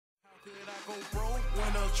go broke when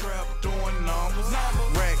the trap doing numbers.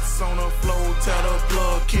 Racks on the floor, tell the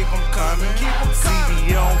plug, keep them coming.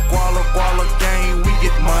 CB on Guala gang, we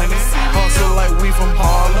get money. Hustle like we from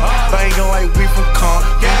Harlem, bangin' like we from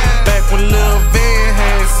Compton. Back when Lil Van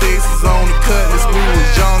had sixes on the cutlass, we was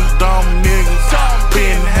young, dumb niggas.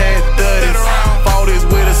 Been had duddies, fought it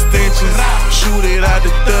with extensions, shoot it out the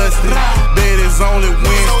dusty. Bet it's only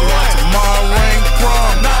Wednesday, tomorrow rain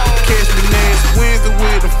prom. Catch me next Wednesday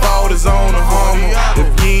with the fault is on the Hummer. If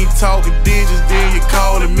you ain't talking digits, then you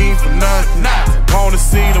calling me for nothing. Wanna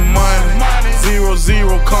see the money, 0,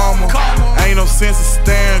 0, comma. Ain't no sense of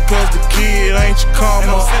staring, cause the kid ain't your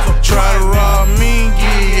comma. Try to rob me,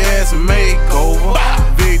 give your ass a makeover.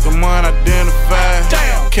 Victim unidentified,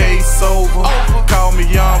 case over. Call me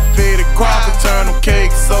young fitted crocker, turn them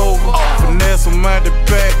cakes over. Finesse them out the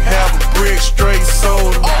back, have a brick straight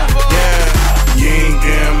soda. Yeah. You ain't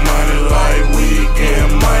getting money like we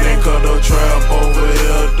getting money, cause the trap over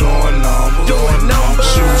here doing numbers.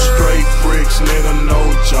 Shoot straight bricks, nigga, no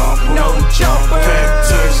jumper. Pack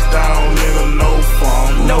touchdown, nigga, no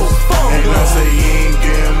fumble. And I say you ain't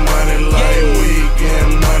getting money like we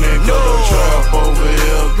getting money, cause the trap over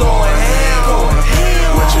here going ham.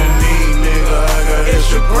 What you need, nigga, I got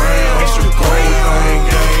extra gram. Gang, you don't even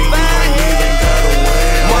gotta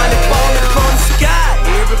wear. Money falling from the sky,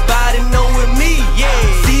 everybody know it me.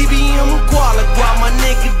 CBM Guala, my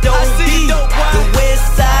nigga Decaf-Doe. The West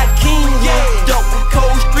Side King, dope with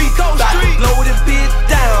Cold Street. Got to blow the bitch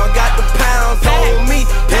down, got the pounds on me.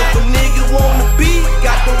 If a nigga wanna beat,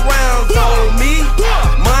 got the rounds on me.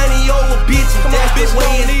 Money over bitches, that's the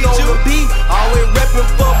way it's gonna be. Always reppin'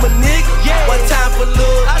 for my nigga, one time for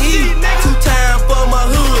Lil E, 2 times for my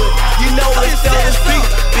hood. You know it's on the street.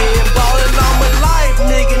 Been ballin' all my life,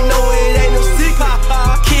 nigga, know it ain't no secret.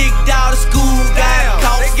 Kicked out of school, got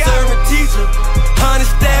caught serving teacher. 100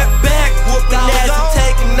 step back, whoopin' ass and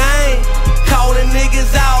take a name. Callin'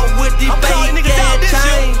 niggas out with the fake ass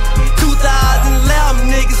chain. 2011,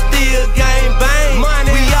 niggas still gang bang.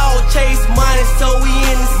 We all chase money, so we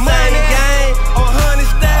in the same game. On 100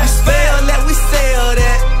 step, we spell that, we sell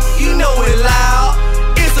that. You know it loud.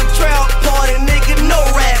 It's a trap party, nigga, no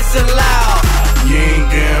rats allowed. You ain't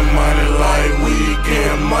getting money like we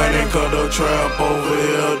getting money, cause the trap over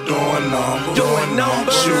here doing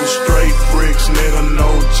numbers. Shoot straight bricks, nigga, no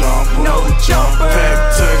jumper. No jumper. Pack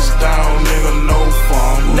touchdown, nigga, no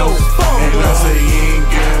fumble.